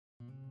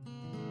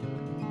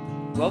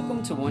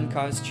Welcome to One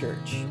Cause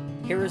Church.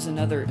 Here is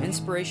another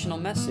inspirational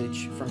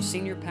message from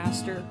Senior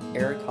Pastor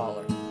Eric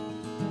Holler.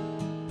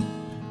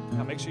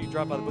 Now make sure you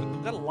drop by the book.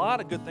 We've got a lot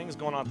of good things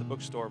going on at the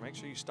bookstore. Make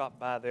sure you stop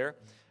by there.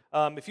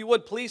 If you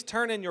would, please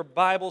turn in your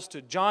Bibles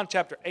to John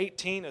chapter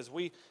 18 as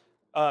we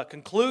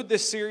conclude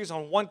this series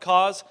on One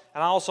Cause.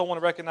 And I also want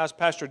to recognize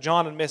Pastor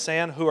John and Miss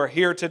Ann who are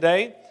here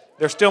today.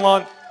 They're still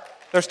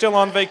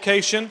on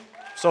vacation,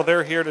 so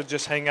they're here to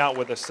just hang out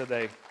with us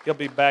today. He'll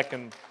be back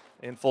in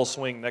full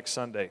swing next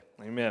Sunday.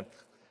 Amen.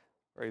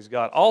 Praise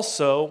God.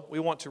 Also, we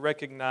want to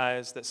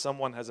recognize that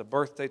someone has a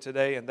birthday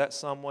today, and that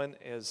someone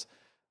is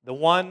the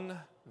one,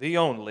 the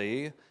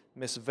only,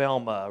 Miss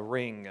Velma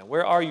Ring.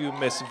 Where are you,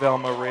 Miss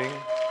Velma Ring?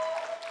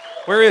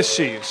 Where is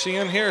she? Is she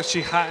in here? Is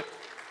she hot?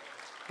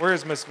 Where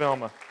is Miss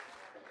Velma?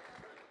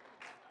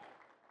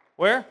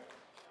 Where?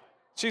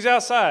 She's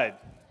outside.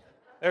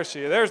 There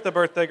she is. There's the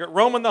birthday girl,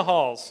 roaming the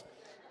halls.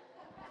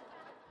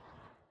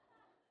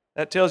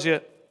 That tells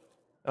you,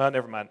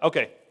 never mind.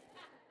 Okay.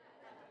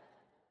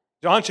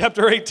 John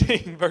chapter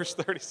 18, verse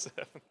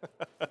 37.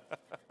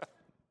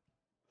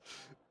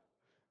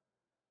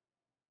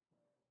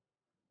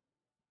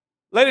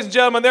 Ladies and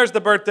gentlemen, there's the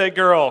birthday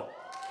girl.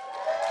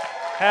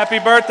 Happy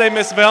birthday,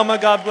 Miss Velma.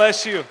 God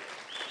bless you.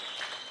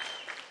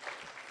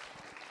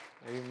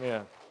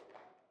 Amen.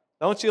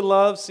 Don't you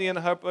love seeing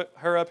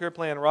her up here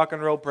playing rock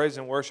and roll praise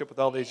and worship with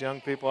all these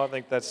young people? I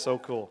think that's so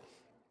cool.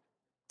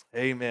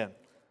 Amen.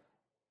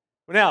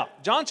 Now,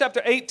 John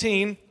chapter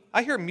 18,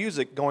 I hear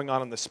music going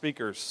on in the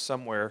speakers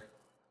somewhere.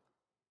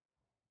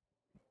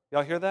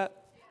 Y'all hear that?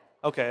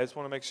 Okay, I just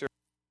want to make sure.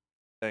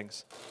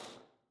 Thanks.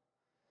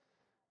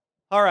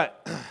 All right.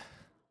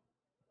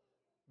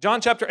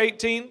 John chapter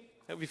 18,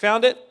 have you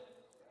found it?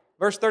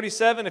 Verse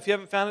 37, if you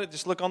haven't found it,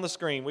 just look on the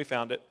screen. We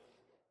found it.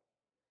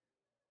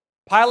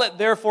 Pilate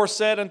therefore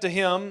said unto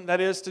him, that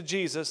is to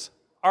Jesus,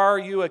 Are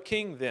you a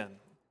king then?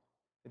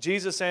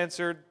 Jesus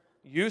answered,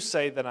 You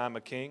say that I'm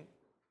a king.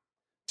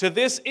 To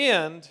this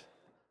end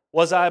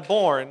was I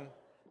born,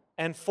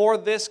 and for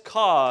this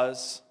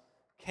cause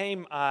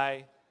came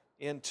I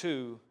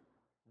into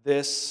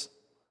this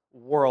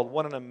world.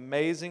 What an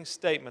amazing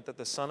statement that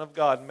the Son of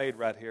God made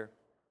right here.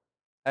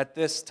 At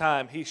this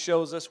time, he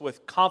shows us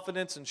with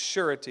confidence and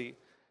surety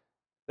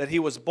that he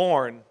was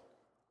born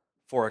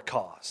for a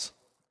cause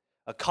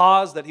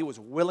that he was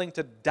willing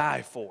to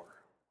die for.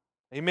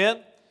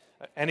 Amen?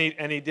 And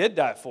he did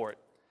die for it.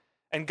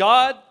 And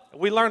God,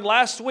 we learned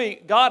last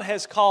week, God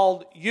has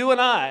called you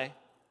and I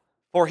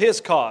for His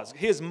cause.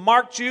 He has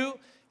marked you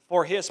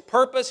for His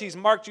purpose. He's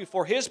marked you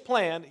for His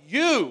plan.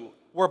 You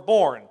were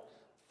born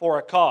for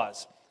a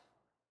cause.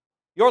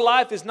 Your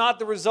life is not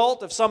the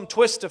result of some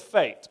twist of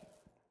fate.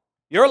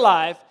 Your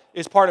life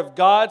is part of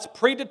God's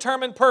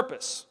predetermined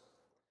purpose.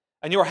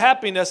 And your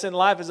happiness in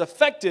life is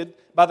affected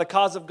by the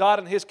cause of God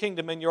and His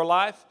kingdom in your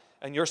life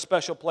and your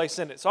special place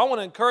in it. So I want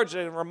to encourage you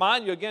and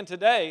remind you again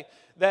today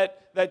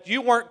that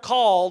you weren't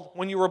called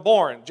when you were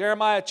born.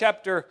 Jeremiah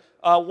chapter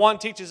 1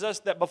 teaches us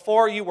that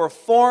before you were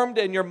formed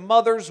in your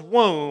mother's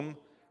womb,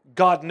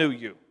 God knew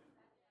you.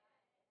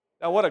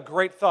 Now what a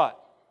great thought.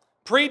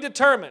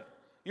 Predetermined.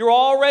 You're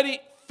already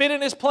fit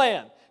in His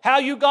plan. How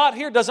you got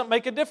here doesn't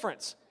make a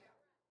difference.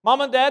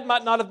 Mom and Dad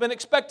might not have been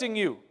expecting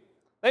you.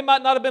 They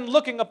might not have been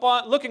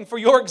looking for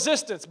your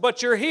existence,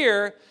 but you're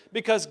here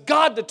because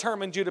God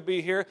determined you to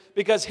be here,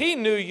 because He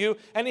knew you,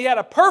 and He had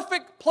a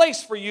perfect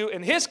place for you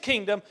in His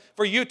kingdom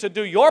for you to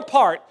do your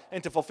part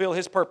and to fulfill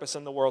His purpose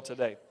in the world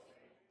today.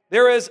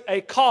 There is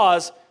a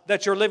cause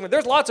that you're living with.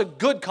 There's lots of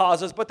good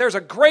causes, but there's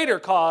a greater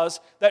cause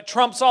that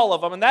trumps all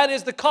of them, and that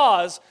is the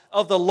cause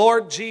of the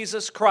Lord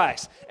Jesus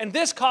Christ. And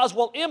this cause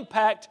will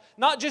impact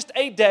not just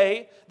a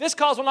day, this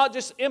cause will not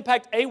just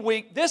impact a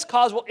week, this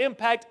cause will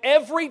impact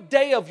every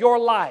day of your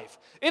life.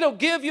 It'll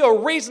give you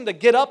a reason to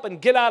get up and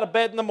get out of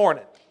bed in the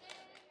morning.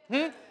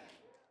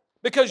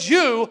 Because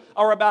you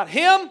are about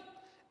Him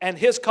and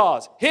His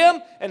cause,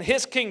 Him and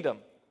His kingdom.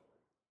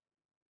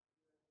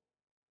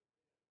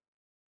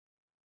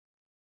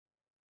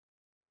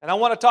 And I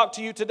want to talk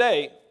to you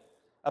today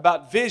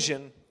about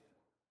vision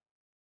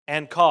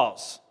and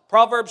cause.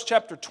 Proverbs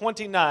chapter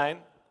 29,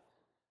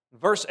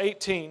 verse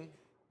 18.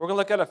 We're going to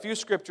look at a few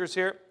scriptures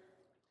here.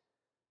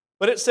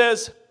 But it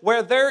says,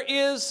 where there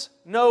is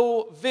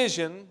no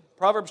vision,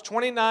 Proverbs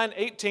 29,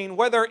 18,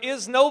 where there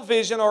is no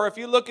vision, or if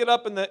you look it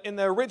up in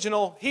the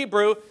original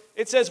Hebrew,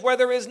 it says where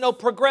there is no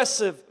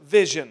progressive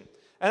vision.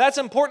 And that's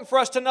important for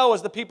us to know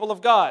as the people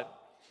of God.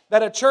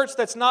 That a church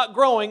that's not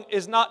growing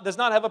does not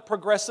have a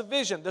progressive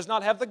vision, does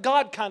not have the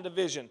God kind of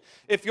vision.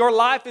 If your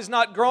life is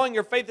not growing,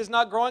 your faith is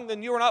not growing,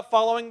 then you are not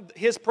following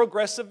His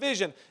progressive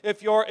vision.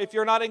 If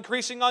you're not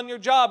increasing on your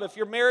job, if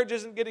your marriage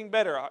isn't getting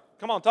better,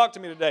 come on, talk to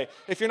me today.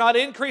 If you're not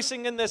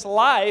increasing in this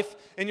life,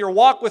 in your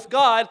walk with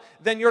God,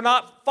 then you're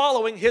not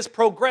following His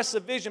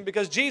progressive vision,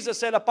 because Jesus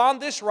said, upon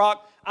this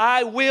rock,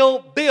 I will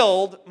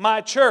build my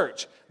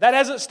church. That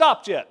hasn't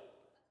stopped yet.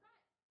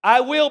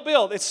 I will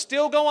build. It's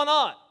still going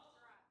on.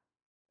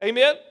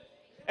 Amen?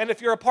 And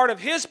if you're a part of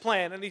His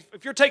plan, and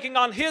if you're taking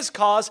on His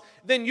cause,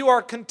 then you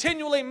are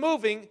continually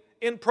moving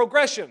in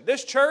progression.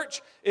 This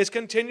church is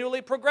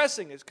continually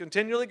progressing. It's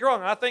continually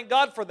growing. And I thank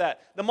God for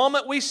that. The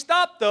moment we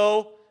stop,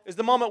 though, is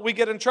the moment we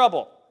get in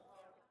trouble.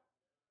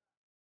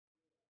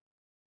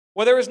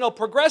 Where there is no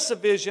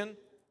progressive vision,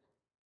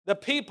 the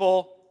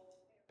people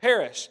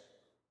perish.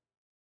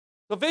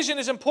 The vision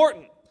is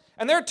important.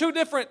 And there are two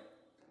different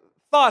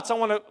thoughts I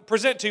want to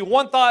present to you.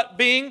 One thought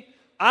being,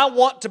 I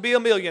want to be a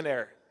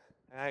millionaire.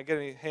 I get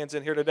any hands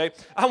in here today?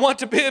 I want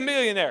to be a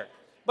millionaire.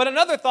 But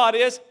another thought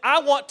is, I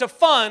want to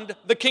fund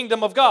the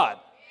kingdom of God.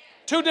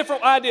 Two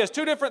different ideas,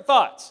 two different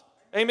thoughts.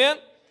 Amen?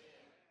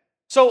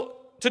 So,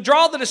 to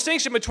draw the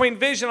distinction between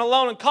vision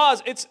alone and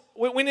cause,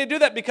 we need to do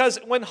that because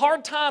when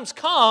hard times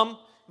come,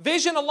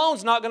 vision alone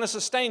is not going to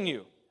sustain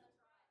you.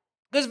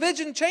 Because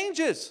vision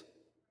changes.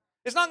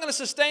 It's not going to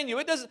sustain you.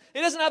 It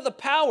doesn't have the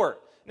power.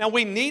 Now,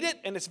 we need it,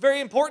 and it's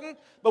very important,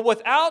 but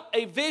without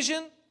a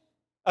vision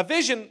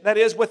that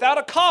is without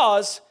a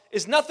cause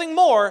is nothing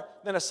more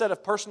than a set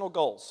of personal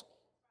goals.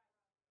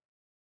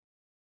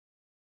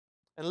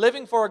 And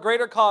living for a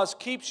greater cause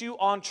keeps you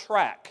on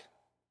track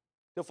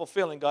to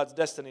fulfilling God's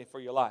destiny for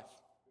your life.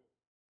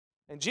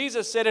 And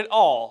Jesus said it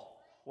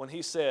all when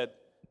He said,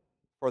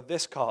 "For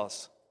this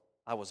cause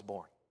I was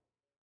born."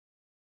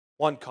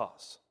 One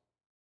cause,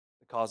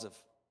 the cause of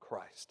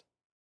Christ.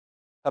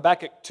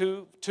 Habakkuk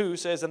 2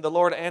 says, "And the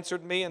Lord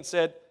answered me and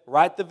said,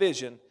 Write the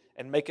vision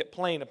and make it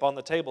plain upon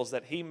the tables,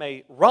 that he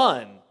may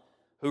run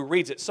who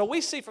reads it." So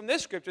we see from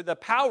this scripture the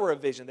power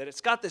of vision, that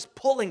it's got this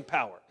pulling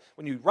power.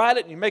 When you write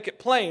it and you make it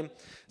plain.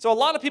 So a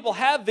lot of people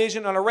have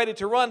vision and are ready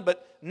to run,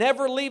 but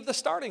never leave the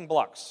starting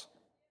blocks.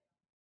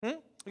 You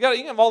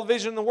can have all the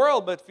vision in the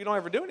world, but if you don't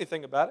ever do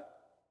anything about it,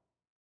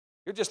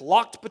 you're just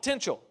locked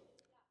potential.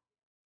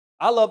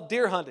 I love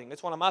deer hunting.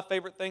 It's one of my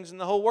favorite things in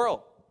the whole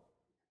world.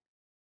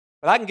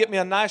 But I can get me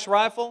a nice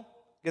rifle,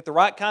 get the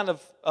right kind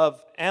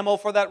of ammo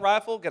for that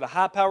rifle, get a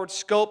high-powered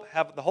scope,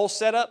 have the whole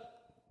setup.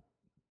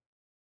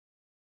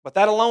 But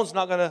that alone is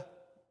not going to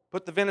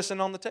put the venison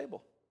on the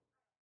table.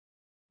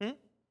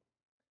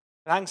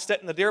 And I can sit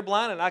in the deer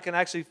blind and I can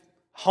actually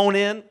hone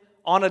in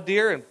on a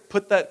deer and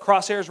put that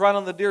crosshairs right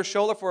on the deer's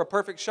shoulder for a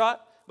perfect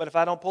shot. But if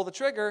I don't pull the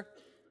trigger,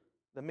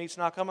 the meat's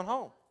not coming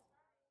home.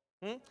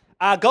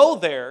 I go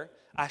there,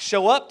 I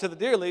show up to the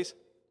deer lease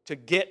to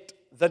get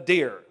the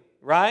deer,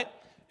 right?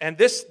 And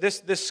this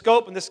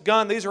scope and this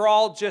gun, these are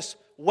all just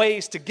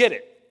ways to get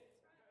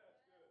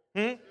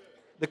it.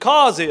 The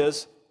cause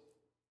is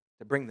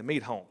to bring the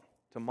meat home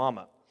to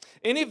mama.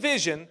 Any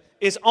vision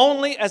is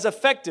only as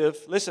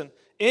effective, listen,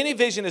 any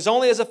vision is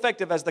only as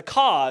effective as the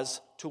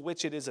cause to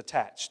which it is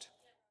attached.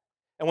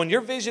 And when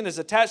your vision is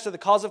attached to the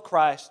cause of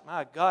Christ,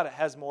 my God, it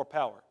has more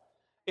power.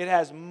 It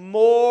has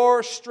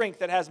more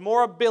strength, it has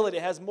more ability,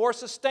 it has more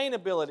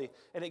sustainability,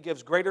 and it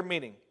gives greater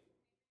meaning.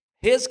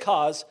 His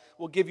cause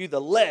will give you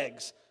the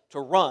legs to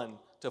run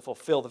to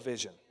fulfill the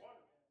vision.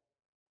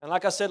 And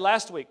like I said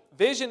last week,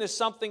 vision is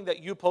something that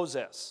you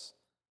possess,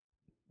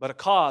 but a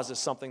cause is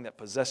something that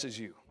possesses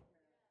you.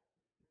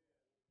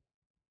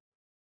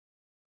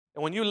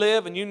 And when you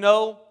live and you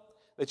know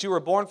that you were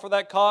born for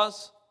that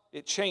cause,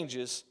 it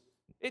changes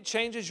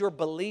your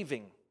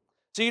believing.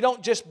 So you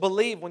don't just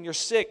believe when you're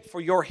sick for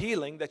your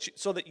healing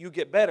so that you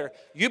get better.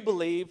 You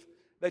believe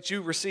that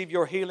you receive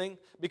your healing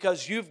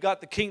because you've got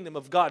the kingdom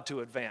of God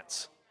to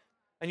advance.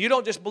 And you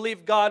don't just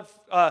believe God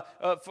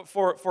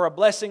for a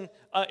blessing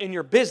in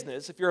your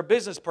business, if you're a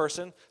business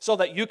person, so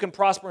that you can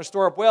prosper and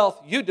store up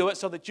wealth. You do it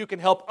so that you can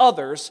help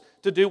others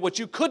to do what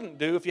you couldn't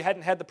do if you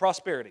hadn't had the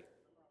prosperity.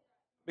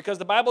 Because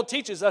the Bible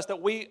teaches us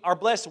that we are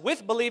blessed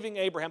with believing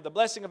Abraham. The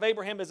blessing of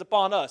Abraham is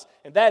upon us.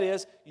 And that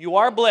is, you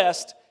are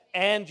blessed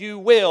and you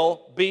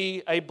will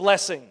be a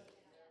blessing.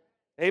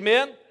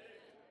 Amen?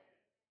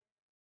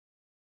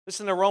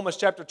 Listen to Romans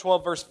chapter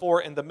 12, verse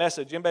 4 in the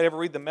Message. Anybody ever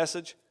read the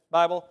Message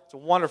Bible? It's a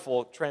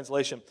wonderful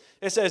translation.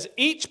 It says,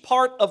 each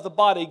part of the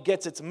body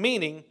gets its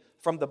meaning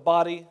from the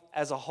body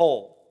as a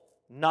whole,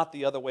 not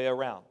the other way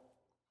around.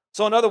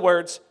 So in other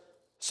words,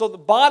 so the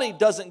body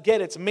doesn't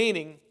get its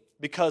meaning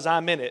because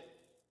I'm in it.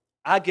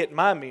 I get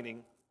my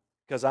meaning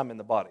because I'm in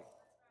the body.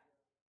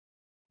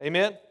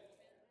 Amen?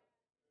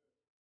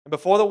 And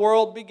before the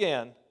world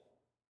began,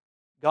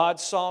 God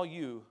saw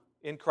you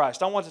in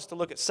Christ. I want us to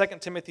look at 2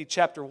 Timothy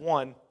chapter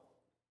 1,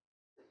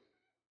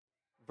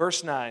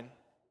 verse 9.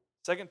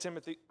 2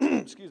 Timothy,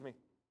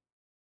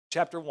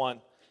 chapter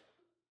 1,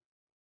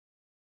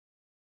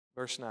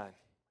 verse 9. Are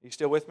you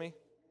still with me?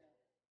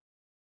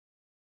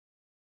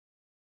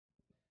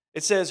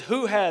 It says,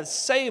 who has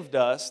saved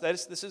us,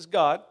 this is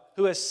God,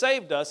 who has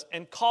saved us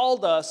and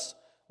called us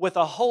with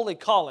a holy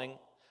calling,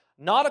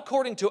 not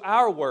according to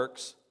our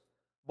works,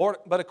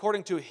 but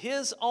according to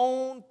His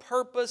own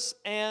purpose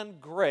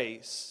and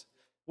grace,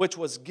 which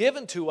was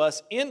given to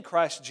us in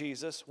Christ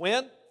Jesus.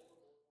 When?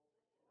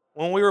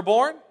 When we were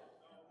born?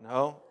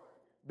 No.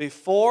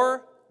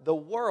 Before the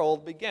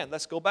world began.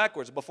 Let's go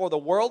backwards. Before the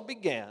world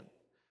began,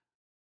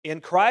 in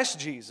Christ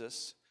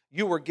Jesus,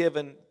 you were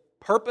given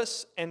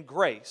purpose and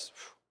grace.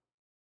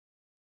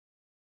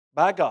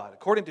 By God,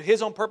 according to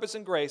His own purpose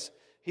and grace,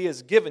 He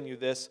has given you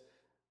this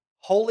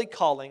holy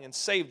calling and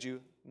saved you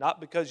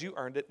not because you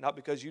earned it, not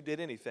because you did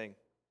anything,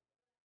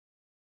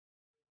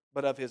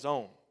 but of His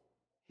own.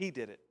 He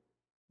did it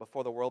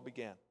before the world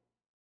began.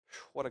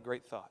 What a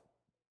great thought.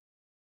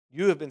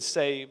 You have been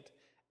saved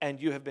and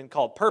you have been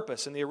called.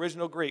 Purpose in the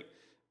original Greek,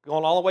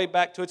 going all the way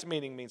back to its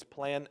meaning, means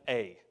plan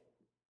A.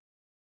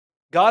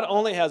 God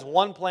only has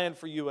one plan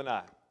for you and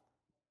I.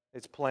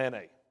 It's plan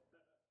A.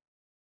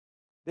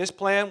 This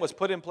plan was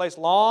put in place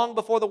long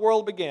before the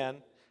world began,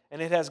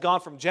 and it has gone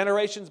from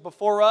generations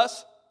before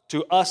us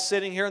to us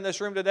sitting here in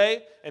this room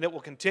today, and it will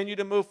continue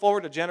to move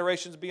forward to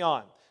generations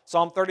beyond.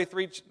 Psalm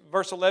 33,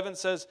 verse 11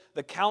 says,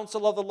 "The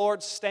counsel of the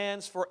Lord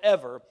stands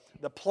forever,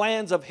 the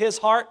plans of His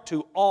heart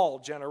to all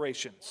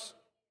generations."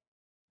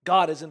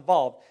 God is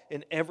involved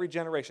in every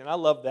generation. I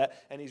love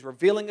that, and He's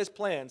revealing His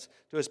plans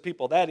to His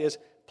people. That is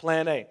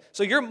plan A.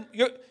 So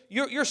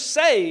you're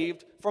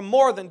saved from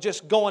more than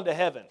just going to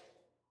heaven.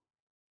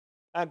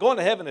 Now, going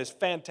to heaven is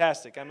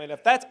fantastic. I mean,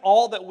 if that's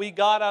all that we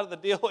got out of the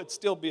deal, it'd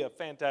still be a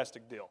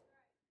fantastic deal,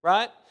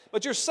 right?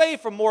 But you're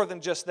saved from more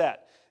than just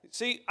that.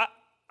 See,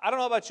 I don't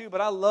know about you,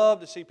 but I love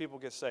to see people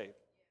get saved.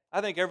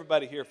 I think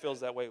everybody here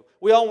feels that way.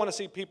 We all want to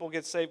see people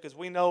get saved because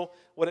we know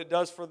what it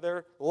does for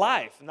their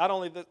life. Not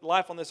only the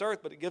life on this earth,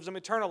 but it gives them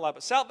eternal life.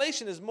 But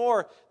salvation is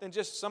more than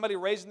just somebody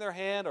raising their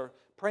hand or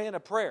praying a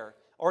prayer.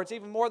 Or it's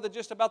even more than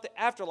just about the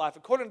afterlife.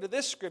 According to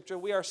this scripture,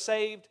 we are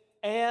saved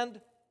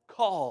and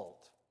called.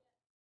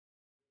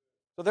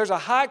 So there's a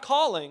high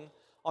calling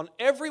on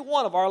every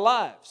one of our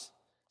lives.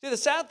 See, the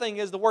sad thing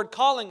is the word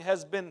calling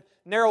has been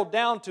narrowed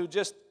down to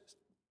just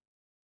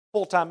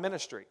full-time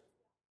ministry.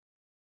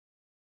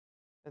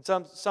 And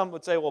some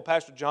would say, well,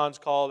 Pastor John's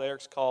called,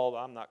 Eric's called,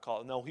 I'm not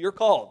called. No, you're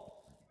called.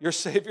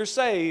 If you're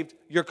saved,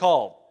 you're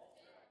called.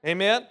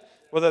 Amen?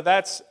 Whether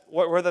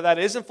that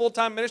is in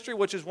full-time ministry,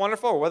 which is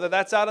wonderful, or whether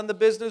that's out in the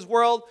business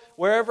world,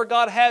 wherever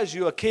God has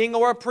you, a king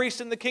or a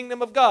priest in the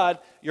kingdom of God,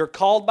 you're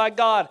called by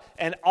God,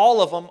 and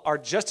all of them are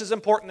just as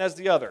important as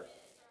the other.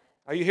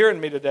 Are you hearing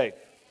me today?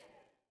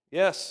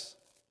 Yes.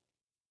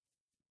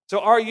 So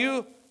are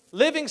you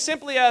living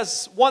simply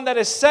as one that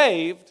is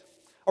saved,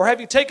 or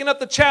have you taken up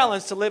the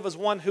challenge to live as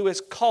one who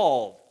is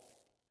called?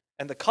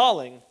 And the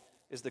calling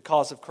is the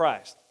cause of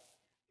Christ.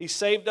 He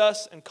saved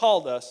us and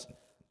called us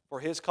for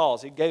His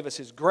cause. He gave us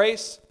His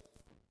grace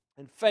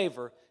and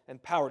favor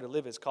and power to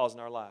live His cause in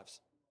our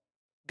lives.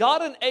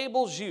 God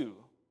enables you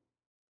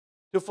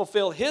to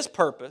fulfill His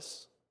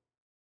purpose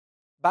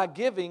by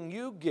giving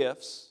you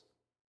gifts,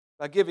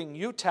 by giving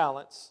you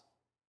talents,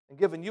 and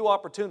giving you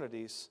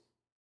opportunities.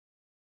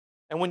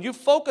 And when you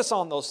focus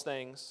on those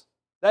things,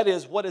 that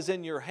is what is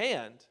in your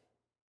hand,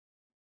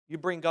 you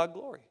bring God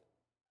glory.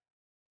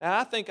 Now,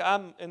 I think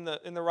I'm in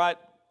the right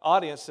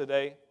audience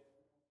today,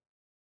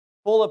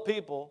 full of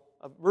people,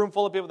 a room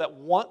full of people that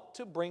want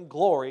to bring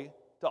glory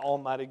to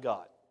Almighty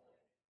God.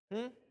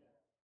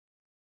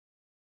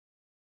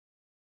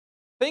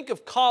 Think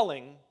of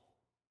calling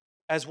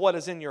as what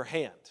is in your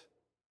hand,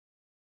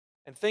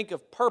 and think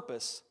of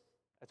purpose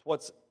as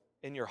what's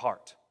in your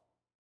heart.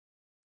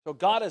 So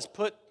God has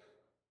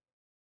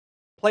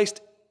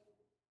placed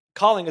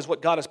calling is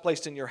what God has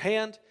placed in your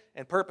hand,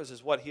 and purpose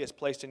is what He has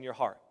placed in your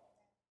heart.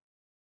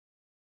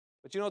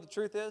 But you know what the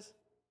truth is?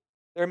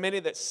 There are many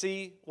that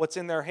see what's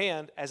in their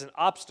hand as an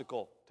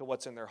obstacle to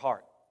what's in their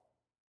heart.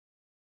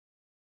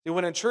 See,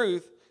 when in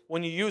truth,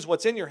 when you use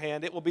what's in your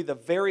hand, it will be the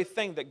very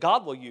thing that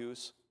God will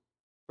use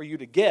for you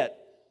to get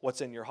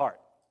what's in your heart.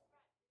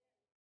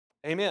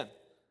 Amen.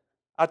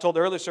 I told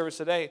the early service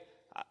today,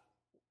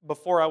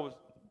 before I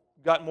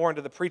got more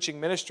into the preaching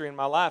ministry in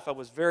my life, I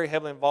was very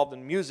heavily involved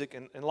in music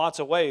in lots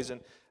of ways, and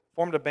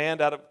formed a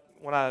band out of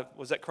when I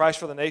was at Christ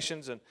for the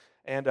Nations,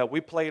 and we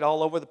played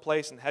all over the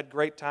place and had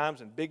great times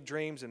and big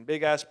dreams and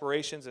big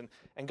aspirations, and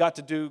got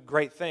to do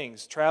great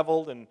things.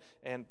 Traveled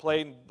and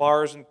played in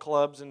bars and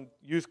clubs and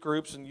youth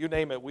groups, and you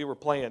name it, we were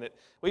playing it.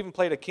 We even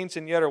played a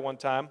quinceañera one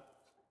time,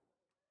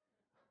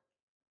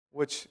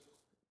 which,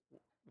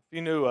 if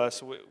you knew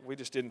us, we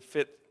just didn't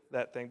fit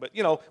that thing. But,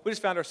 we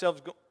just found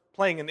ourselves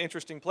playing in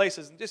interesting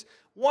places and just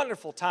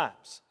wonderful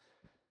times.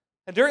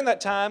 And during that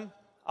time,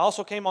 I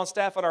also came on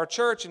staff at our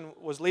church and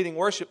was leading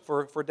worship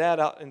for Dad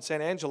out in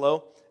San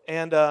Angelo.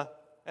 And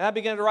I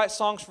began to write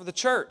songs for the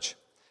church.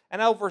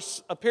 And over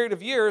a period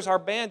of years, our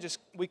band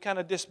we kind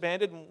of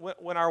disbanded and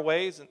went our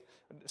ways and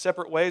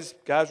separate ways.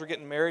 Guys were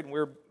getting married and we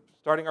were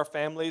starting our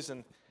families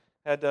and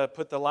had to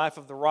put the life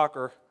of the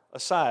rocker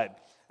aside.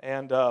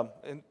 And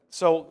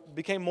so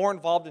became more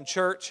involved in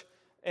church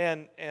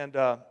and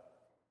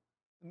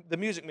the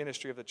music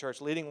ministry of the church,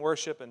 leading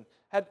worship, and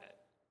had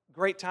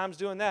great times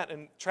doing that,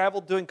 and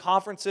traveled doing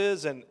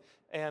conferences and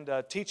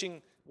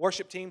teaching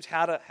worship teams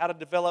how to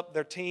develop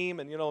their team,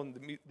 and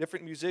the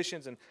different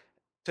musicians, and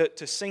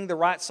to sing the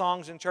right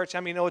songs in church.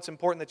 How many know it's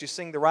important that you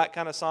sing the right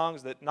kind of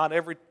songs, that not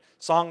every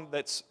song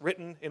that's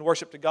written in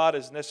worship to God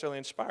is necessarily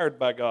inspired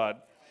by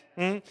God?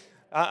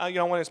 I want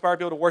to inspire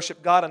people to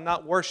worship God and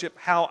not worship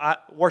how I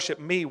worship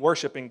me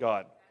worshiping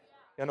God.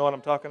 You know what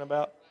I'm talking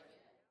about?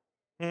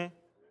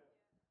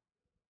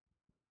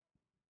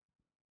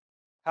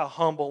 How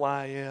humble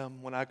I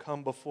am when I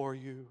come before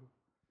you.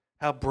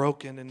 how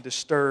broken and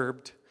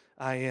disturbed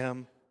I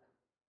am.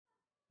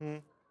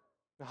 That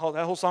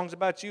whole song's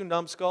about you,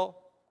 numbskull.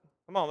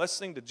 Come on, let's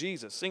sing to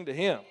Jesus. Sing to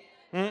Him.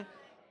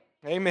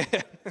 Amen.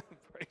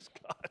 Praise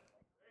God.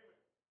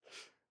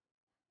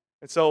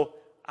 And so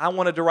I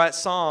wanted to write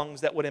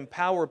songs that would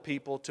empower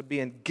people to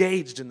be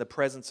engaged in the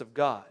presence of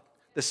God,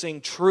 to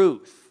sing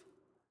truth.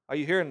 Are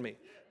you hearing me?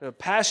 A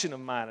passion of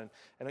mine,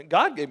 and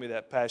God gave me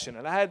that passion.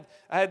 And I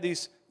had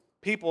these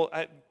people,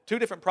 two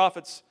different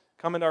prophets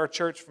come into our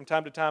church from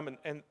time to time,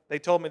 and they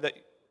told me that,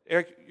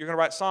 Eric, you're going to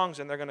write songs,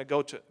 and they're going to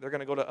go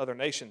to other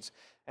nations.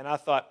 And I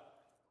thought,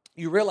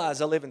 you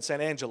realize I live in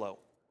San Angelo,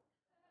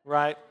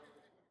 right?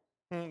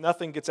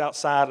 Nothing gets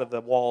outside of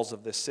the walls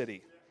of this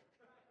city,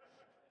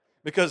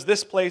 because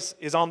this place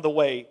is on the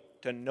way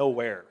to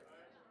nowhere.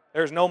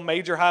 There's no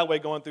major highway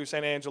going through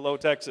San Angelo,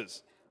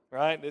 Texas,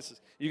 right?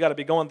 You got to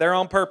be going there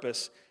on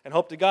purpose and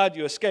hope to God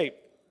you escape.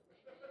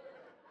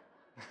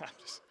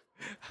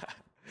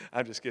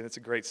 I'm just kidding. It's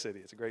a great city.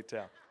 It's a great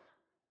town.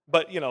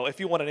 But, if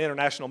you want an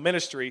international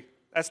ministry,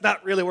 that's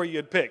not really where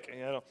you'd pick.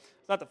 It's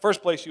not the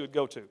first place you would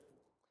go to.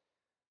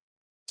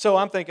 So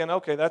I'm thinking,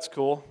 okay, that's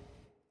cool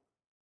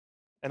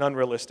and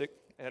unrealistic.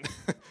 And,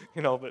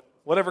 but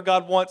whatever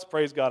God wants,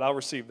 praise God, I'll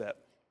receive that.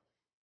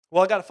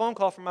 Well, I got a phone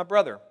call from my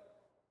brother.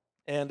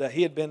 And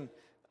he had been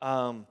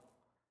on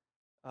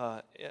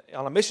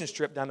a mission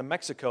trip down to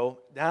Mexico,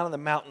 down in the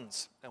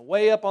mountains. And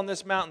way up on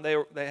this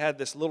mountain, they had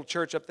this little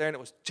church up there, and it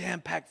was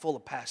jam-packed full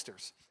of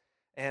pastors.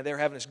 And they were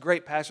having this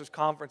great pastors'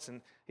 conference.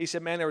 And he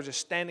said, man, there was just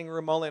standing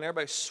room only, and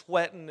everybody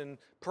sweating and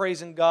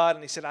praising God.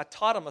 And he said, I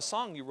taught him a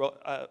song you wrote.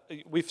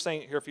 We've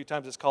sang it here a few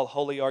times. It's called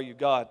Holy Are You,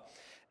 God.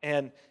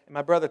 And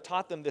my brother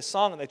taught them this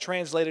song, and they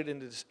translated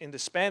it into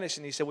Spanish.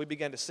 And he said, we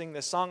began to sing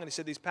this song. And he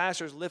said, these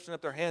pastors lifting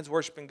up their hands,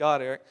 worshiping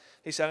God, Eric.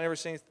 He said, I never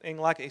seen anything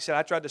like it. He said,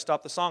 I tried to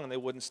stop the song, and they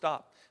wouldn't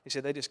stop. He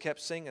said, they just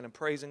kept singing and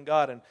praising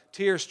God, and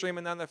tears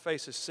streaming down their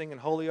faces, singing,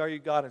 Holy Are You,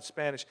 God, in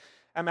Spanish.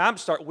 I mean, I'm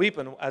start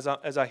weeping as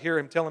I hear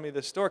him telling me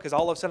this story, because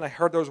all of a sudden I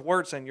heard those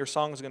words saying, your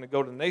song is going to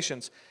go to the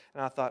nations.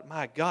 And I thought,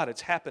 my God,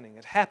 it's happening.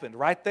 It happened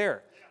right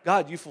there.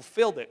 God, you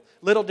fulfilled it.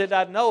 Little did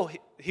I know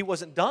he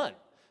wasn't done.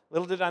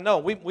 Little did I know.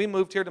 We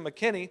moved here to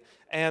McKinney,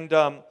 and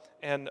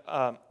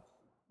I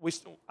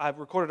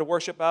recorded a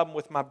worship album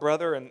with my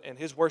brother and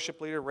his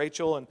worship leader,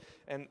 Rachel,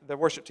 and the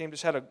worship team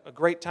just had a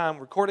great time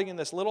recording in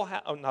this little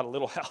house, not a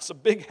little house, a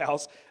big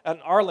house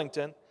in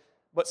Arlington.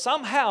 But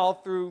somehow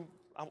through,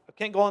 I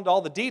can't go into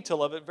all the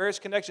detail of it, various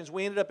connections,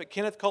 we ended up at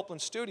Kenneth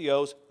Copeland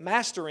Studios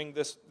mastering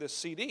this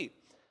CD.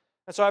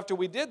 And so after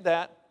we did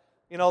that,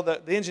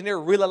 the engineer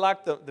really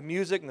liked the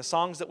music and the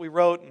songs that we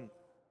wrote.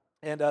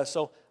 And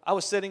so I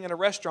was sitting in a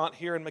restaurant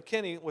here in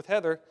McKinney with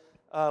Heather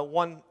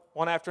one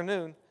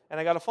afternoon, and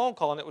I got a phone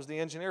call, and it was the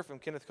engineer from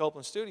Kenneth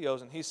Copeland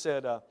Studios, and he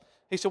said,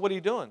 what are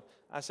you doing?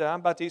 I said, I'm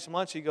about to eat some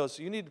lunch. He goes,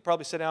 you need to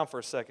probably sit down for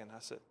a second. I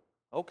said,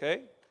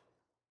 okay.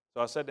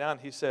 So I sat down.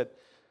 He said,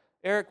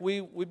 Eric,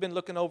 we've been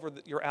looking over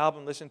your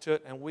album, listening to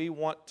it, and we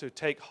want to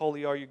take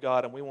Holy Are You,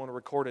 God, and we want to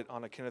record it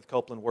on a Kenneth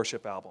Copeland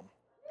worship album.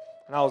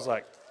 And I was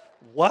like,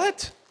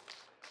 what?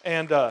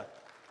 And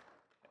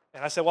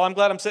I said, well, I'm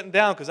glad I'm sitting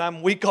down because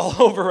I'm weak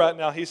all over right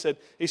now. He said,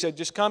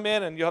 just come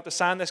in and you have to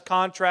sign this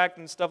contract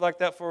and stuff like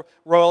that for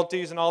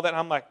royalties and all that. And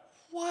I'm like,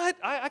 what?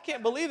 I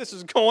can't believe this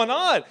is going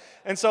on.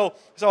 And so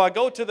I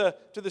go to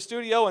the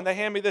studio, and they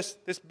hand me this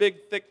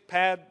big thick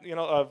pad,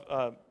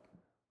 of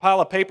pile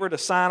of paper to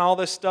sign all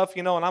this stuff,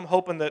 and I'm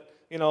hoping that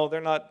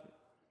they're not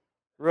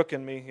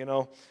rooking me,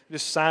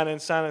 just signing.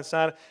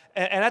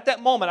 And at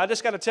that moment, I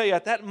just got to tell you,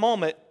 at that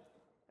moment,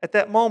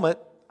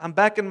 I'm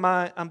back in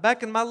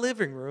my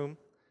living room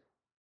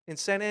in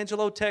San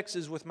Angelo,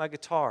 Texas, with my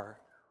guitar.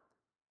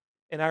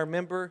 And I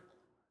remember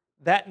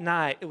that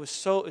night, it was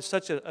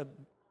such an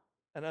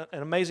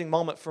amazing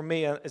moment for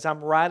me as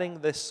I'm writing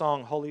this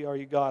song, Holy Are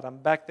You, God. I'm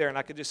back there, and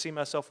I could just see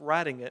myself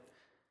writing it,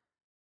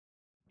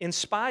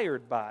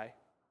 inspired by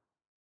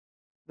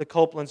the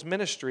Copeland's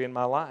ministry in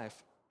my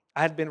life.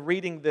 I had been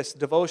reading this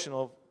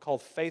devotional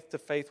called Faith to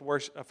Faith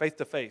Worship, Faith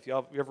to Faith.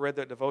 You ever read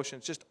that devotion?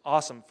 It's just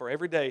awesome for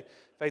every day,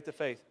 faith to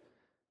faith.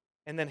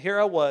 And then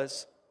here I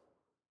was,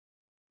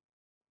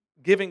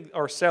 giving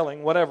or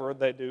selling, whatever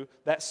they do,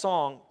 that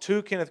song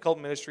to Kenneth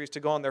Copeland Ministries to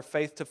go on their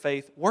Faith to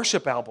Faith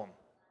worship album.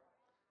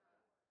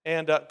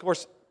 And of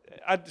course,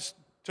 I just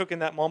took in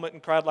that moment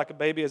and cried like a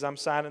baby as I'm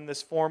signing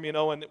this form,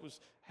 and it was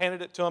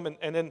handed it to them.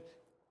 And then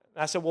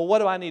I said, well, what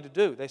do I need to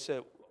do? They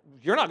said,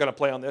 you're not going to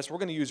play on this. We're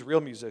going to use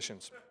real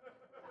musicians.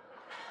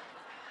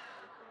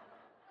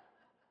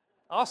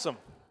 Awesome.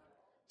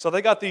 So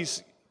they got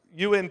these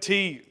UNT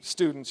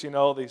students,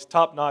 these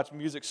top-notch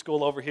music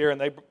school over here,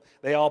 and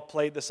they all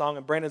played the song,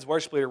 and Brandon's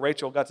worship leader,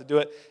 Rachel, got to do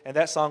it, and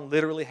that song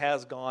literally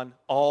has gone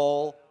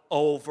all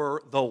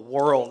over the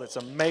world. It's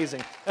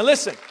amazing. And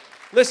listen.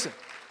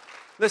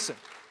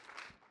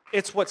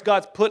 It's what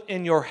God's put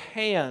in your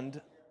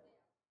hand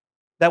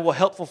that will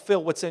help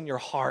fulfill what's in your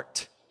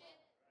heart.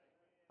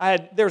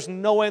 There's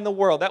no way in the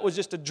world. That was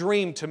just a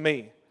dream to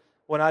me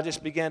when I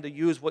just began to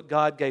use what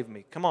God gave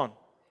me. Come on.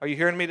 Are you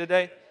hearing me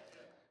today?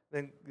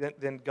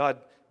 Then God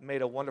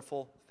made a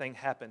wonderful thing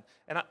happen.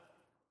 And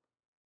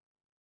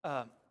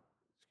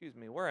excuse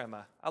me, where am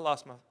I? I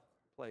lost my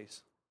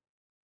place.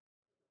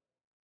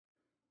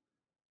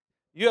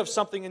 You have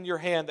something in your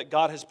hand that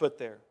God has put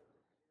there.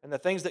 And the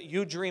things that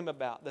you dream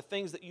about, the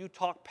things that you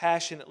talk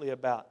passionately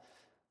about,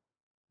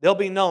 they'll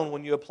be known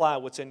when you apply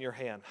what's in your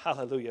hand.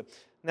 Hallelujah.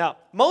 Now,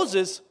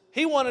 Moses,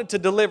 he wanted to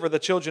deliver the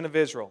children of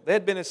Israel. They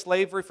had been in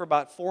slavery for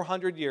about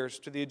 400 years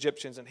to the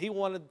Egyptians, and he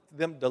wanted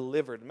them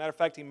delivered. As a matter of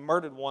fact, he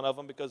murdered one of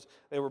them because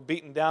they were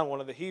beating down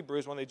one of the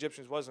Hebrews, one of the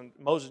Egyptians was, and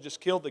Moses just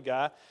killed the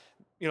guy,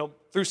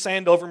 threw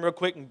sand over him real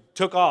quick and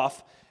took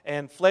off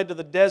and fled to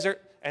the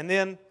desert, and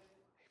then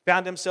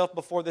found himself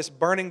before this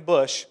burning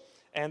bush,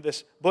 and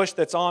this bush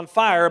that's on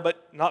fire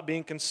but not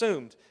being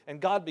consumed. And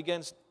God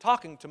begins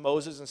talking to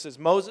Moses and says,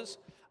 Moses,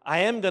 I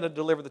am going to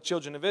deliver the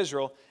children of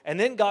Israel. And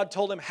then God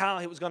told him how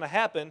it was going to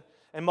happen.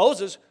 And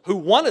Moses, who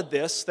wanted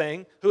this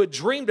thing, who had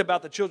dreamed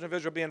about the children of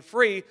Israel being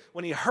free,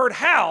 when he heard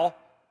how,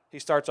 he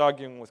starts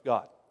arguing with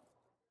God.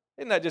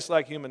 Isn't that just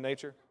like human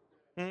nature?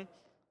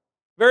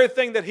 Very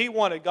thing that he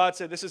wanted, God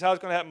said, this is how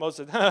it's going to happen.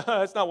 Moses said,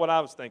 that's not what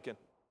I was thinking.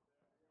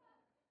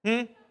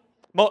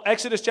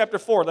 Exodus chapter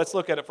 4, let's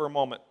look at it for a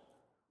moment.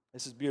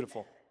 This is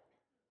beautiful.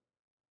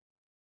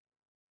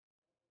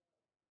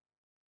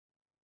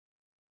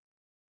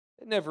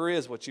 It never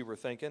is what you were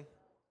thinking.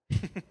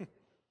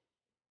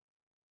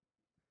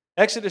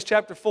 Exodus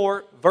chapter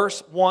 4,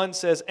 verse 1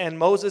 says, And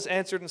Moses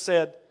answered and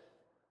said,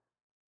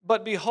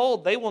 But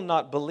behold, they will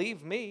not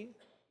believe me,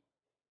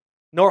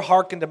 nor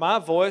hearken to my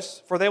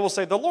voice, for they will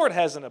say, The Lord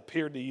hasn't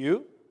appeared to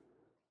you.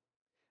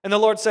 And the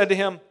Lord said to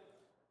him,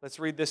 let's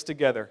read this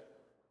together.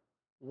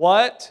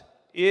 What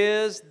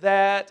is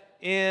that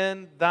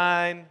in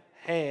thine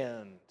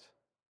hand?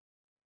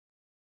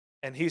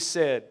 And he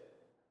said,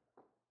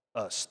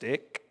 a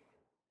stick,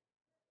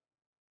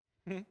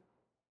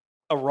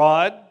 a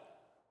rod.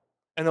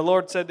 And the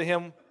Lord said to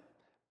him,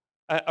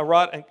 a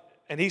rod,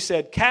 and he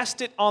said,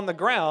 cast it on the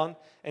ground.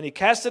 And he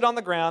cast it on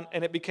the ground,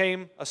 and it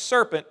became a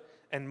serpent,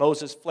 and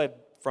Moses fled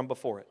from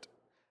before it.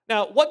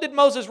 Now, what did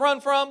Moses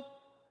run from?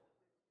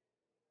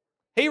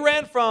 He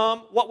ran from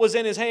what was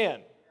in his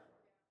hand.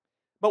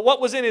 But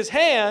what was in his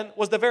hand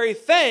was the very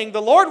thing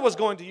the Lord was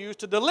going to use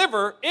to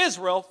deliver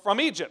Israel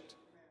from Egypt.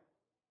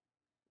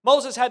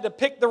 Moses had to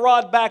pick the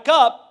rod back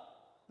up,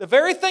 the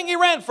very thing he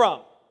ran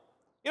from.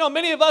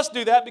 Many of us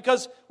do that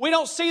because we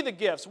don't see the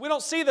gifts, we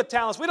don't see the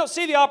talents, we don't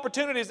see the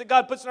opportunities that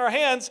God puts in our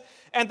hands,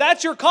 and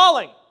that's your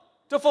calling,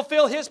 to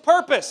fulfill His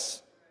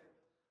purpose.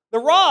 The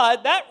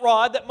rod, that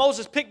rod that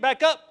Moses picked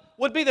back up,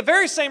 would be the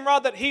very same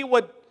rod that he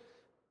would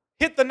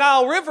hit the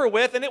Nile River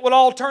with, and it would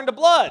all turn to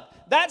blood.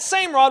 That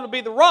same rod would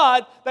be the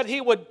rod that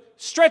he would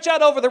stretch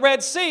out over the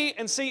Red Sea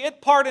and see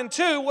it part in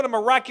two. What a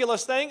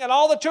miraculous thing. And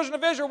all the children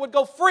of Israel would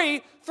go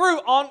free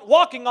through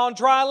walking on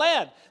dry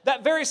land.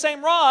 That very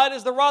same rod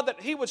is the rod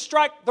that he would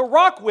strike the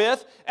rock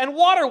with, and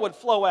water would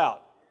flow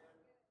out.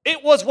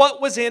 It was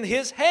what was in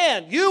his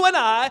hand. You and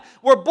I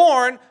were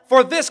born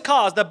for this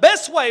cause. The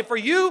best way for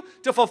you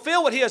to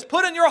fulfill what He has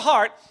put in your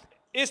heart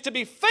is to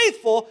be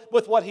faithful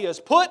with what He has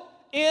put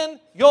in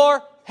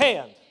your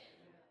hand.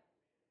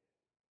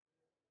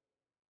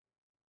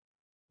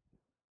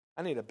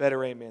 I need a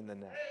better amen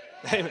than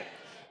that. Amen.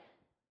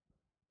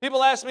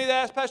 People ask me, they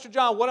ask Pastor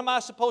John, what am I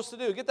supposed to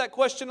do? I get that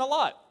question a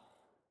lot.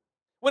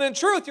 When in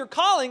truth, your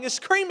calling is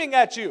screaming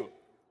at you.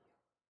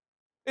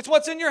 It's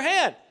what's in your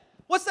hand.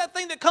 What's that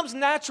thing that comes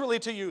naturally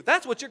to you?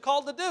 That's what you're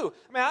called to do.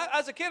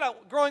 As a kid,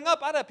 growing up,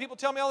 I'd have people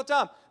tell me all the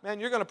time, man,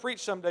 you're going to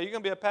preach someday. You're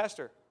going to be a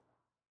pastor.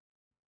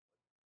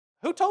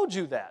 Who told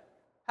you that?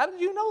 How did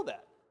you know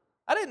that?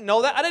 I didn't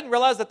know that. I didn't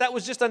realize that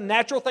was just a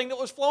natural thing that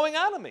was flowing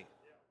out of me.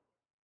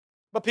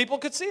 But people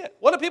could see it.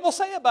 What do people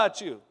say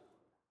about you?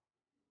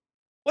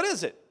 What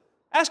is it?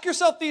 Ask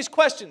yourself these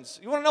questions.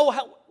 You want to know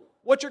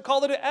what you're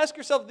called to do? Ask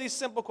yourself these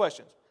simple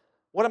questions.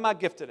 What am I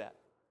gifted at?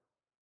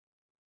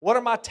 What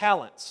are my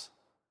talents?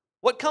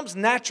 What comes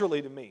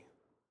naturally to me?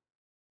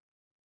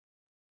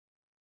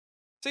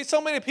 See,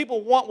 so many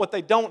people want what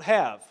they don't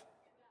have.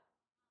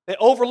 They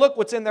overlook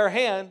what's in their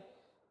hand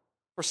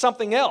for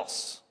something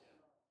else.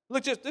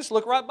 Just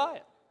look right by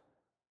it.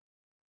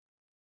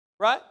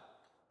 Right?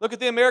 Look at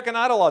the American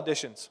Idol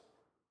auditions.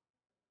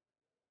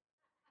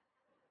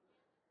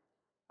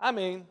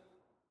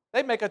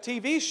 They make a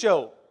TV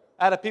show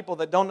out of people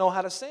that don't know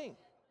how to sing.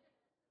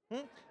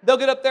 They'll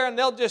get up there and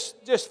they'll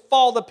just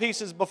fall to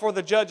pieces before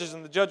the judges,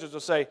 and the judges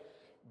will say,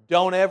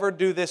 don't ever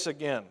do this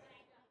again.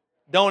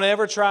 Don't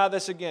ever try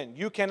this again.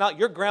 You cannot,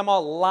 your grandma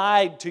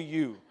lied to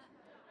you.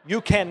 You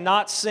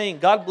cannot sing.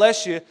 God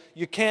bless you.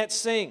 You can't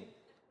sing.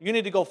 You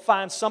need to go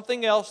find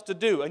something else to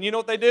do. And you know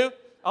what they do?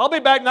 I'll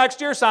be back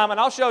next year, Simon.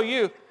 I'll show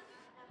you.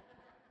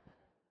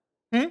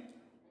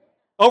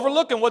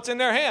 Overlooking what's in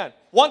their hand.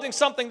 Wanting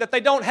something that they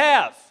don't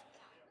have.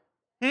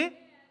 And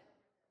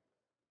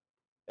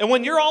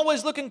when you're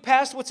always looking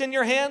past what's in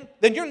your hand,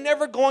 then you're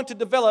never going to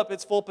develop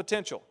its full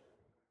potential.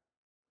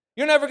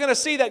 You're never going to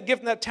see that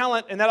gift and that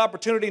talent and that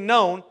opportunity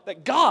known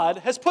that God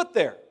has put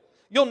there.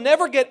 You'll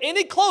never get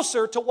any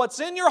closer to what's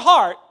in your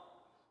heart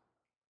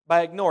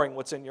by ignoring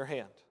what's in your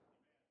hand.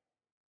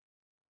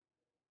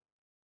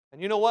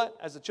 And you know what?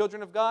 As the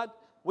children of God,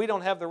 we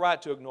don't have the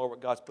right to ignore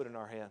what God's put in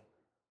our hand.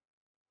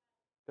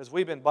 Because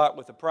we've been bought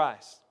with a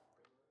price.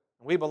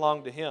 And we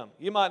belong to Him.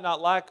 You might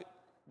not like it,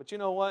 but you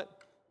know what?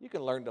 You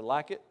can learn to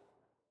like it.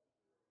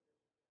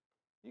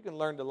 You can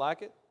learn to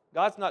like it.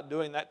 God's not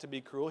doing that to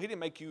be cruel. He didn't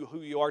make you who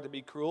you are to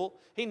be cruel.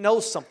 He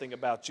knows something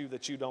about you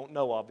that you don't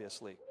know,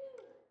 obviously.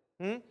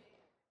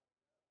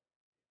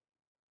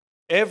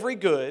 Every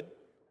good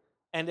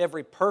and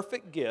every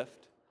perfect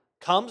gift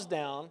comes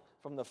down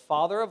from the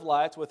Father of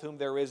lights, with whom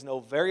there is no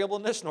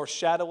variableness nor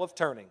shadow of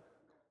turning.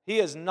 He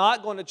is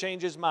not going to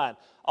change His mind.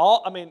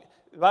 The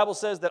Bible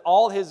says that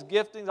all His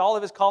giftings, all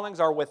of His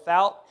callings are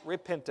without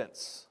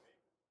repentance.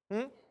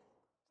 He's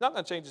not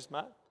going to change His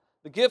mind.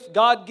 The gift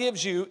God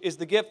gives you is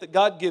the gift that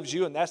God gives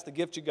you, and that's the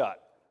gift you got.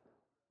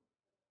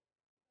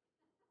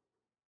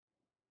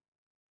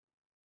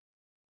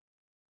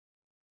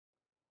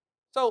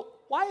 So,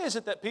 why is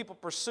it that people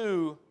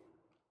pursue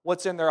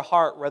what's in their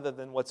heart rather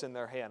than what's in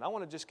their hand? I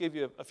want to just give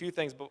you a few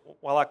things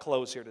while I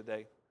close here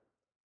today.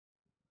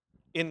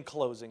 In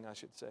closing, I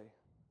should say.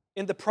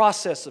 In the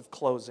process of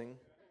closing,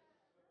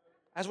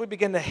 as we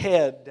begin to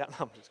head down,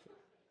 I'm just kidding.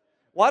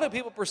 Why do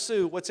people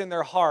pursue what's in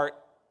their heart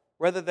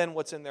rather than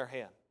what's in their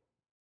hand?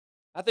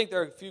 I think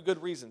there are a few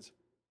good reasons.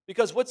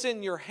 Because what's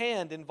in your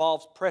hand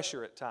involves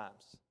pressure at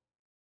times.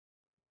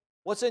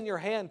 What's in your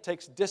hand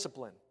takes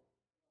discipline.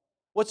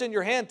 What's in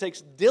your hand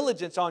takes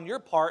diligence on your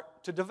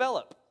part to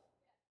develop.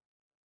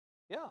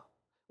 Yeah.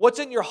 What's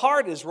in your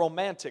heart is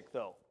romantic,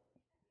 though.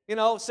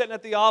 Sitting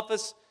at the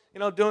office,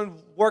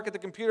 doing work at the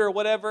computer or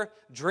whatever,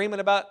 dreaming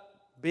about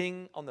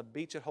being on the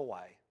beach at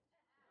Hawaii.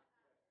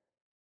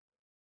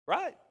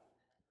 Right.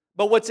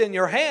 But what's in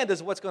your hand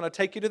is what's going to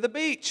take you to the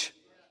beach.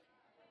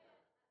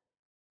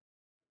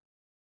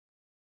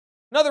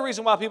 Another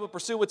reason why people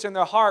pursue what's in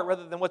their heart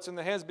rather than what's in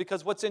their hands is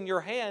because what's in your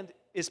hand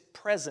is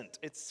present.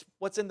 It's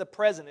what's in the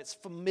present. It's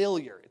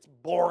familiar. It's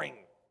boring.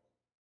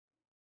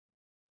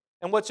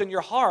 And what's in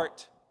your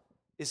heart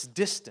is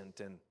distant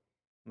and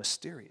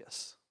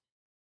mysterious.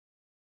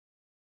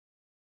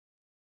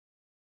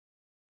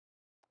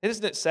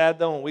 Isn't it sad,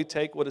 though, when we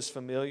take what is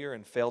familiar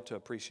and fail to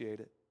appreciate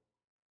it?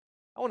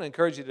 I want to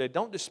encourage you today,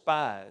 don't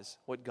despise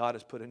what God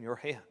has put in your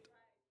hand.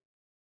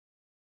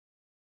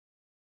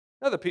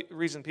 Another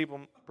reason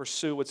people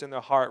pursue what's in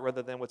their heart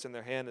rather than what's in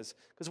their hand is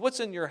because what's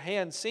in your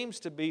hand seems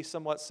to be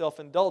somewhat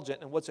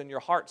self-indulgent, and what's in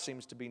your heart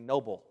seems to be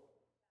noble.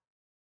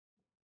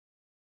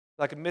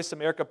 Like a Miss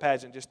America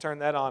pageant, just turn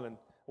that on, and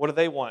what do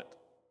they want?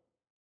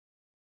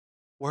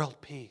 World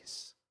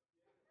peace.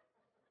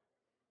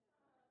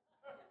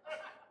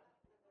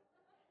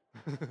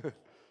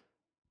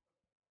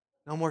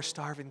 No more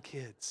starving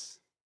kids.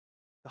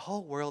 The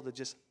whole world to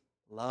just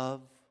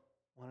love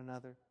one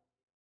another,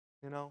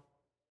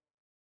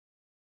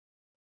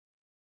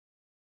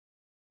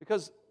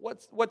 Because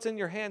what's in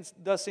your hands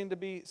does seem to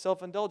be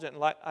self-indulgent.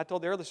 And like I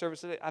told the early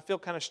service today, I feel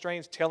kind of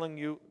strange telling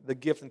you the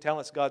gift and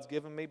talents God's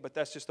given me, but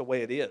that's just the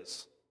way it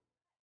is.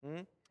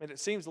 And it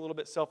seems a little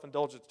bit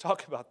self-indulgent to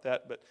talk about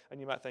that,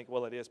 and you might think,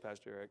 well, it is,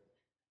 Pastor Eric.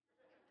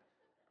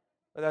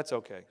 But that's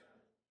okay.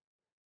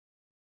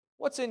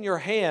 What's in your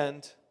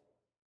hand,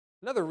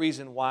 another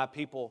reason why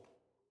people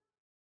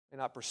may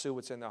not pursue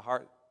what's in their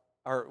heart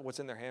or what's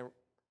in their hand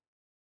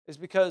is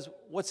because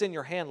what's in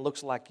your hand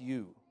looks like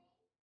you.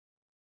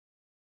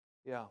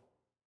 Yeah.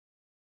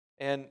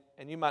 And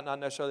you might not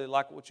necessarily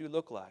like what you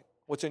look like.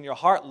 What's in your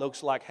heart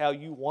looks like how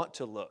you want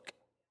to look,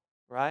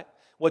 right?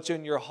 What's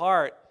in your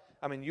heart,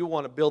 you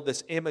want to build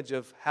this image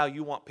of how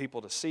you want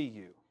people to see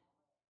you,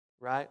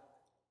 right?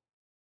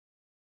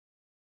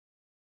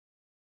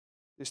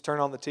 Just turn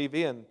on the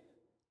TV and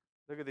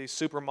look at these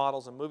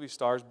supermodels and movie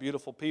stars,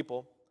 beautiful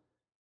people,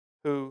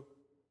 who,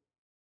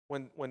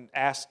 when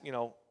asked,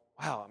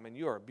 wow,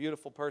 you are a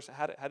beautiful person.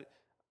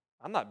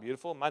 I'm not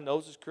beautiful. My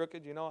nose is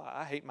crooked.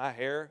 I hate my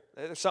hair.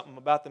 There's something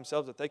about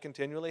themselves that they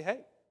continually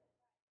hate,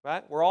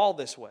 right? We're all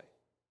this way.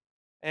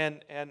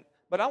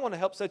 But I want to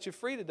help set you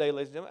free today,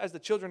 ladies and gentlemen. As the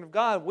children of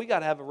God, we got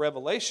to have a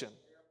revelation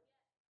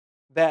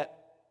that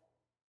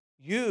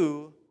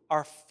you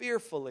are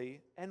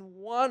fearfully and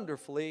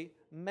wonderfully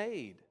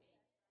made.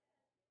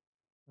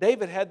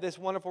 David had this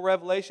wonderful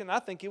revelation. I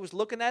think he was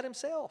looking at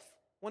himself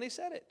when he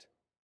said it.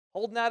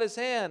 Holding out his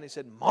hand, he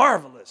said,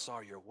 "Marvelous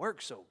are your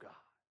works, O God."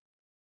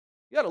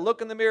 You got to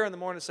look in the mirror in the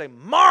morning and say,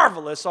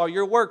 "Marvelous are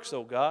your works,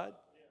 O God."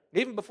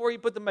 Even before you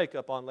put the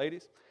makeup on,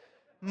 ladies.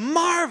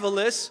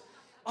 Marvelous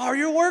are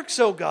your works,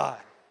 O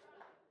God.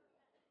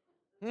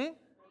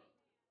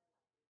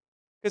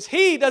 Because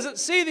He doesn't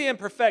see the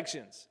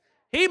imperfections.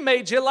 He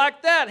made you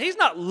like that. He's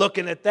not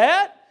looking at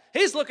that.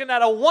 He's looking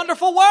at a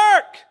wonderful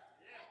work.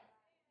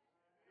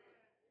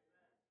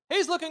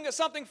 He's looking at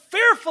something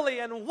fearfully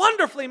and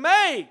wonderfully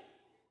made.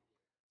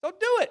 So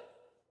do it.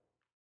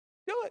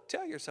 Do it.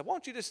 Tell yourself. Why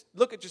don't you just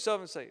look at yourself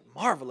and say,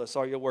 "Marvelous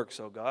are your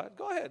works, O God."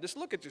 Go ahead. Just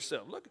look at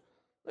yourself. Look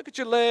at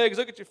your legs.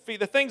 Look at your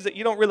feet. The things that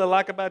you don't really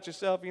like about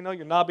yourself,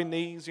 your knobby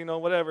knees,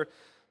 whatever.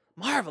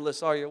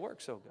 Marvelous are your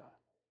works, O God.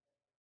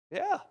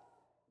 Yeah.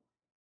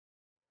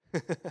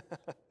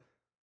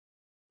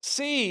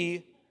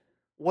 See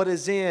what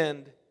is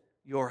in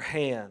your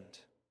hand.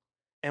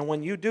 And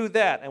when you do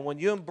that, and when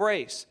you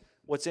embrace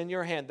what's in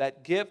your hand,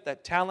 that gift,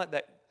 that talent,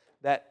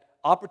 that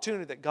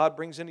opportunity that God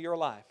brings into your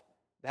life,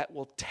 that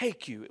will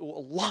take you, it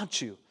will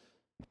launch you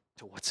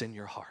to what's in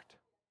your heart.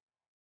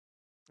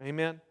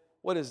 Amen?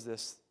 What is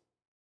this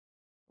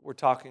we're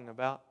talking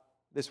about?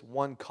 This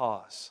one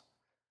cause.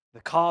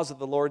 The cause of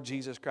the Lord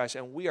Jesus Christ.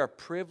 And we are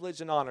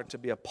privileged and honored to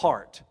be a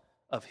part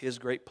of His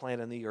great plan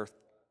in the earth.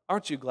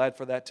 Aren't you glad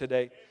for that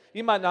today?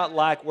 You might not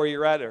like where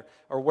you're at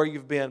or where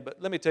you've been,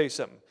 but let me tell you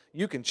something.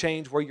 You can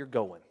change where you're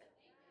going.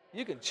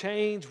 You can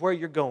change where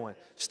you're going.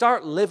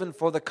 Start living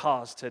for the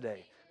cause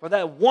today. For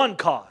that one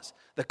cause,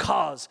 the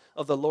cause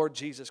of the Lord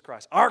Jesus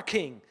Christ, our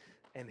King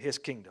and His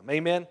kingdom.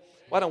 Amen?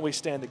 Why don't we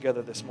stand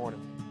together this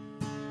morning?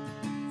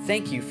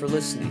 Thank you for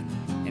listening,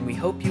 and we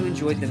hope you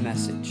enjoyed the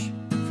message.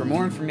 For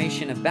more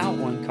information about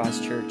One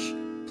Cause Church,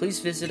 please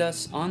visit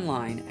us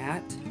online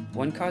at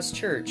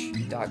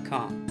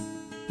onecausechurch.com.